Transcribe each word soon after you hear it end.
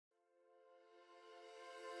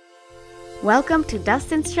Welcome to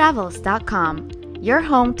Dustin'sTravels.com, your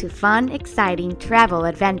home to fun, exciting travel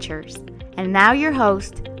adventures. And now your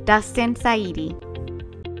host, Dustin Saidi.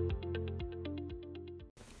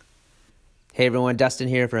 Hey everyone, Dustin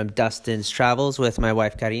here from Dustin's Travels with my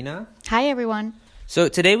wife Karina. Hi everyone. So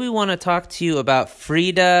today we want to talk to you about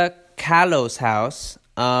Frida Kahlo's house.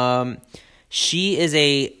 She is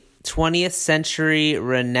a 20th century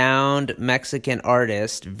renowned Mexican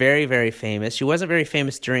artist, very, very famous. She wasn't very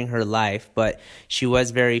famous during her life, but she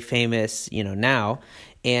was very famous, now.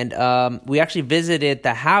 And we actually visited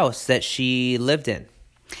the house that she lived in.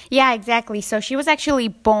 Yeah, exactly. So she was actually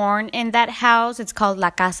born in that house. It's called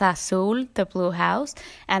La Casa Azul, the Blue House.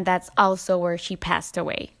 And that's also where she passed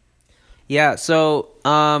away. Yeah, so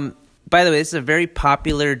by the way, this is a very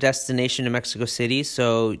popular destination in Mexico City,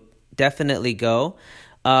 so definitely go.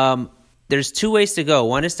 There's two ways to go.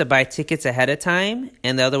 One is to buy tickets ahead of time,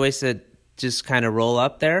 and the other way is to just kind of roll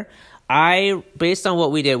up there. Based on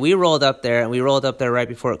what we did, we rolled up there, and we rolled up there right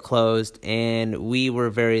before it closed, and we were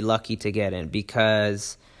very lucky to get in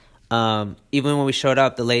because even when we showed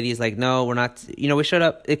up, the lady's like, no, we're not, we showed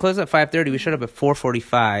up, it closed at 5:30, we showed up at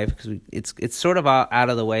 4:45 because it's sort of out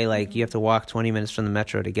of the way, like you have to walk 20 minutes from the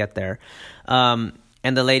metro to get there. And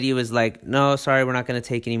the lady was like, no, sorry, we're not going to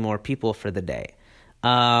take any more people for the day.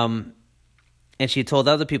 And she told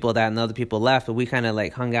other people that, and the other people left, but we kind of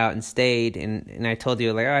like hung out and stayed. And I told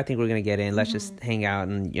you like, I think we're going to get in. Let's just hang out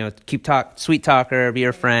and, sweet talker, be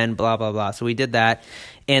your friend, blah, blah, blah. So we did that.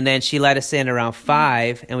 And then she let us in around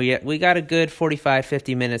 5, and we got a good 45,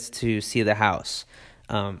 50 minutes to see the house.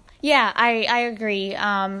 Yeah, I agree.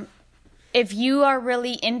 If you are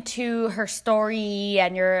really into her story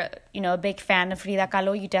and you're, a big fan of Frida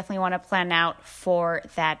Kahlo, you definitely want to plan out for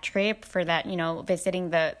that trip, for that,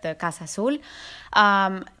 visiting the Casa Azul.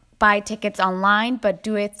 Buy tickets online, but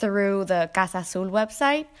do it through the Casa Azul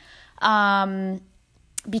website.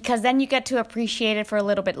 Because then you get to appreciate it for a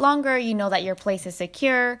little bit longer. You know that your place is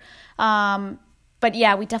secure. But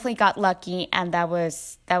yeah, we definitely got lucky, and that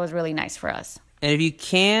was really nice for us. And if you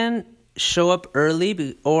can, show up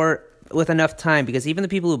early or with enough time, because even the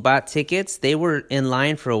people who bought tickets, they were in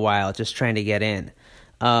line for a while just trying to get in.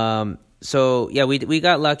 So yeah, we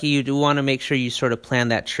got lucky. You do want to make sure you sort of plan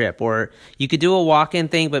that trip, or you could do a walk-in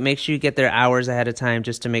thing, but make sure you get there hours ahead of time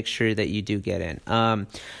just to make sure that you do get in.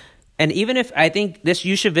 And even if I think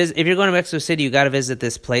you should visit, if you're going to Mexico City, you got to visit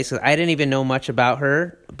this place. I didn't even know much about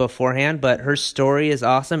her beforehand, but her story is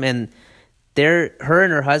awesome. And her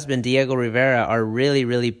and her husband, Diego Rivera, are really,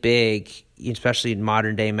 really big, especially in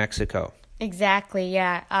modern day Mexico. Exactly,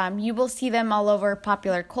 yeah. You will see them all over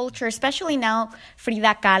popular culture, especially now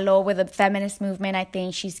Frida Kahlo with the feminist movement. I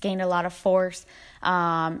think she's gained a lot of force.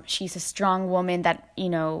 She's a strong woman that,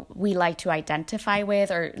 we like to identify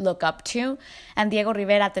with or look up to. And Diego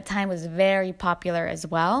Rivera at the time was very popular as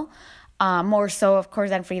well. More so, of course,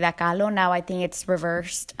 than Frida Kahlo. Now I think it's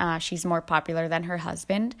reversed. She's more popular than her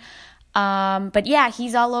husband. But yeah,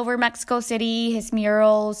 he's all over Mexico City. His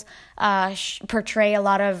murals portray a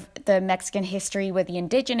lot of the Mexican history with the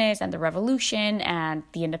indigenous and the revolution and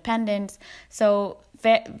the independence. So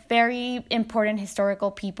very important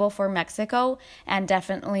historical people for Mexico, and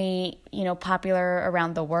definitely, popular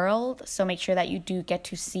around the world. So make sure that you do get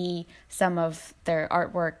to see some of their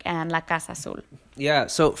artwork and La Casa Azul. Yeah,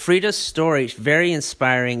 so Frida's story is very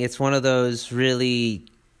inspiring. It's one of those really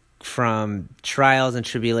from trials and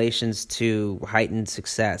tribulations to heightened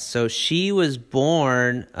success. So she was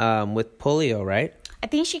born with polio, right? I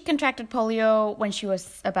think she contracted polio when she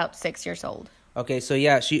was about 6 years old. Okay, so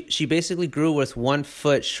yeah, she basically grew with 1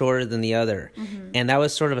 foot shorter than the other. Mm-hmm. And that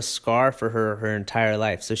was sort of a scar for her entire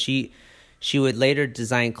life. So she would later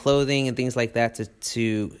design clothing and things like that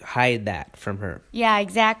to hide that from her. Yeah,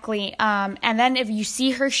 exactly. And then if you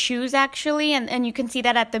see her shoes, actually, and you can see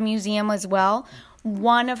that at the museum as well,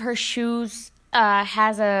 one of her shoes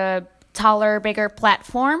has a taller, bigger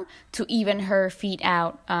platform to even her feet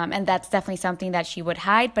out. And that's definitely something that she would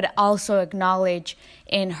hide, but also acknowledge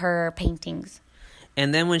in her paintings.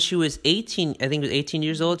 And then when she was 18, I think it was 18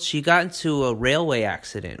 years old, she got into a railway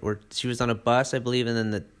accident where she was on a bus, I believe, and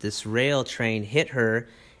then this rail train hit her,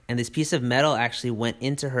 and this piece of metal actually went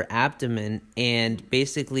into her abdomen and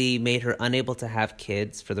basically made her unable to have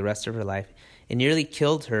kids for the rest of her life. It nearly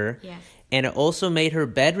killed her. Yes. And it also made her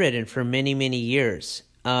bedridden for many, many years.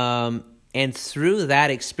 And through that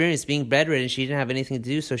experience, being bedridden, she didn't have anything to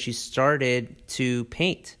do, so she started to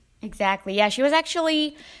paint. Exactly. Yeah, she was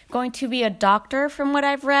actually going to be a doctor from what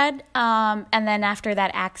I've read. And then after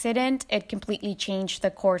that accident, it completely changed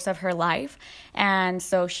the course of her life. And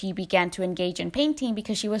so she began to engage in painting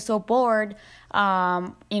because she was so bored,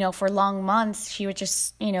 for long months. She would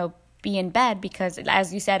just, be in bed because,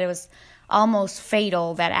 as you said, it was almost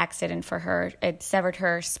fatal, that accident for her. It severed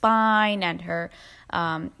her spine and her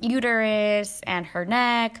uterus and her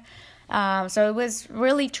neck. So it was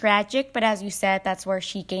really tragic, but as you said, that's where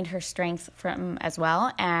she gained her strength from as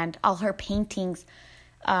well. And all her paintings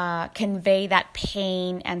convey that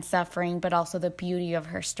pain and suffering, but also the beauty of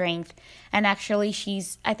her strength. And actually,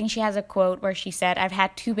 I think she has a quote where she said, "I've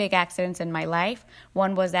had 2 big accidents in my life.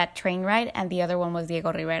 One was that train ride, and the other one was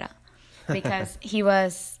Diego Rivera." Because he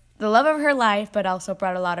was the love of her life, but also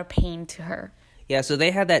brought a lot of pain to her. Yeah, so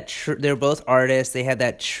they had that. They're both artists. They had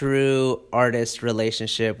that true artist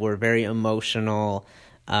relationship. Were very emotional,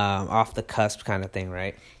 off the cusp kind of thing,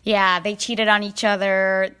 right? Yeah, they cheated on each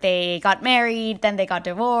other. They got married, then they got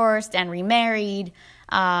divorced and remarried.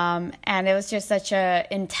 And it was just such a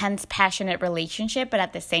intense, passionate relationship, but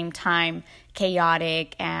at the same time,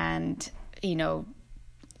 chaotic and,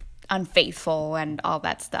 unfaithful and all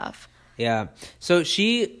that stuff. Yeah. So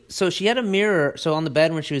she had a mirror. So on the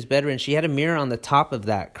bed when she was bedridden, she had a mirror on the top of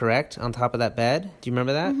that, correct? On top of that bed. Do you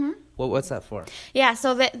remember that? Mm-hmm. What's that for? Yeah.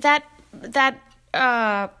 So that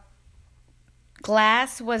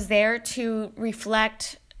glass was there to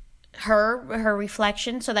reflect her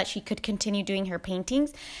reflection so that she could continue doing her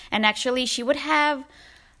paintings. And actually she would have,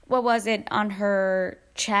 what was it, on her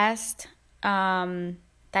chest,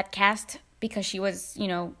 that cast, because she was,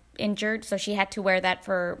 injured, so she had to wear that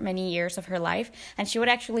for many years of her life, and she would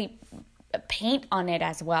actually paint on it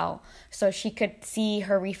as well, so she could see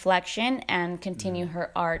her reflection and continue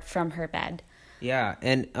her art from her bed. Yeah,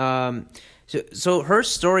 and so her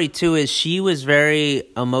story too is she was very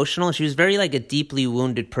emotional. She was very like a deeply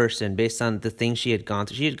wounded person based on the things she had gone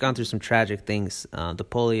through. She had gone through some tragic things, the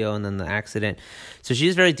polio and then the accident. So she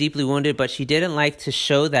was very deeply wounded, but she didn't like to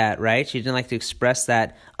show that, right? She didn't like to express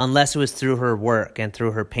that unless it was through her work and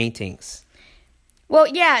through her paintings. Well,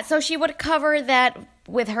 yeah, so she would cover that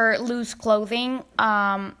with her loose clothing.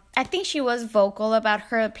 I think she was vocal about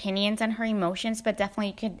her opinions and her emotions, but definitely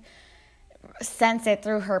you could sense it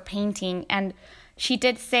through her painting. And she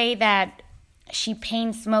did say that she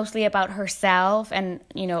paints mostly about herself and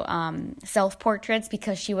self-portraits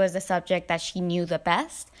because she was the subject that she knew the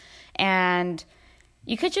best. And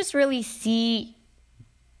you could just really see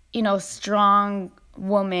strong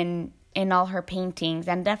woman in all her paintings,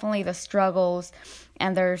 and definitely the struggles.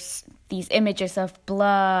 And there's these images of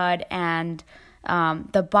blood and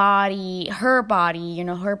the body, her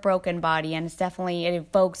broken body, and it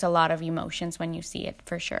evokes a lot of emotions when you see it,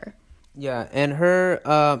 for sure. Yeah, and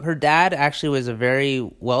her dad actually was a very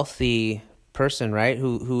wealthy person, right?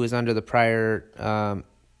 Who was under the prior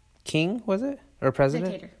king, was it? Or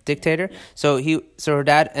president? Dictator. So her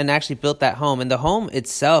dad actually built that home, and the home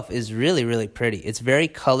itself is really, really pretty. It's very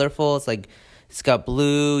colorful. It's got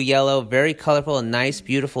blue, yellow, very colorful, and nice,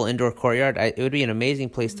 beautiful indoor courtyard. It would be an amazing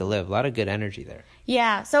place to live. A lot of good energy there.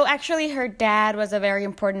 Yeah, so actually her dad was a very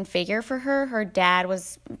important figure for her. Her dad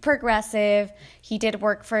was progressive. He did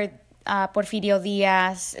work for Porfirio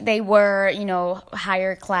Diaz. They were,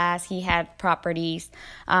 higher class. He had properties.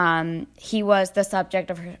 He was the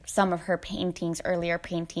subject of some of her paintings, earlier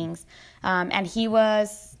paintings. And he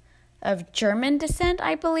was of German descent,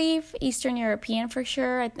 I believe, Eastern European for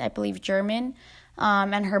sure, I believe German.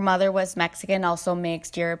 And her mother was Mexican, also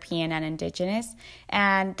mixed European and indigenous.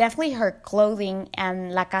 And definitely her clothing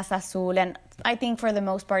and La Casa Azul, and I think for the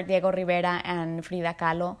most part, Diego Rivera and Frida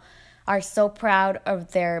Kahlo are so proud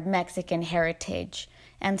of their Mexican heritage,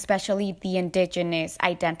 and especially the indigenous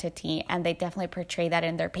identity. And they definitely portray that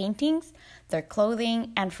in their paintings, their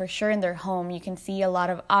clothing, and for sure in their home. You can see a lot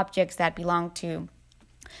of objects that belong to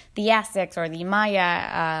the Aztecs or the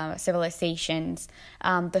Maya civilizations,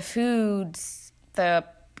 the foods, the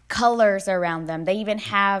colors around them. They even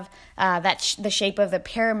have the shape of the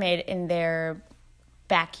pyramid in their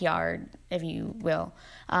backyard, if you will.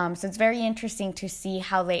 So it's very interesting to see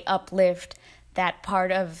how they uplift that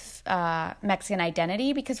part of Mexican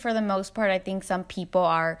identity, because for the most part, I think some people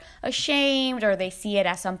are ashamed or they see it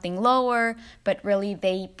as something lower, but really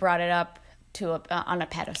they brought it up to on a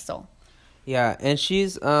pedestal. Yeah, and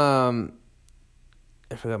she's, I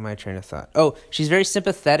forgot my train of thought. Oh, she's very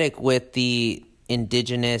sympathetic with the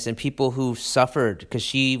indigenous and people who suffered, because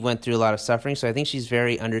she went through a lot of suffering. So I think she's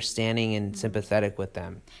very understanding and sympathetic with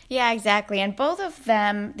them. Yeah, exactly. And both of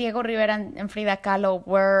them, Diego Rivera and Frida Kahlo,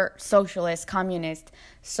 were socialist, communist.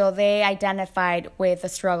 So they identified with the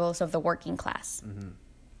struggles of the working class. Mm-hmm.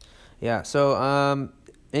 Yeah, so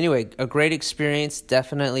anyway, a great experience.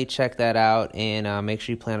 Definitely check that out and make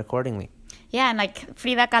sure you plan accordingly. Yeah, and like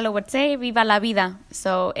Frida Kahlo would say, viva la vida.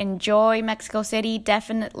 So enjoy Mexico City.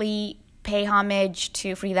 Definitely pay homage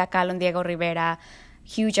to Frida Kahlo and Diego Rivera.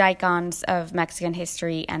 huge icons of Mexican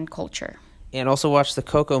history and culture. And also watch the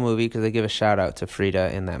Coco movie because they give a shout out to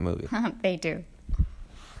Frida in that movie. They do. All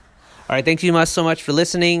right, thank you so much for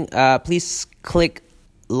listening. Please click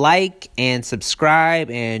like and subscribe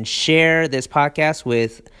and share this podcast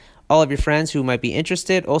with all of your friends who might be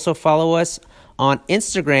interested. Also follow us on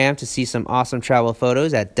Instagram to see some awesome travel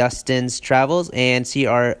photos at Dustin's Travels and see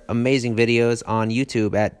our amazing videos on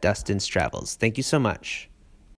YouTube at Dustin's Travels. Thank you so much.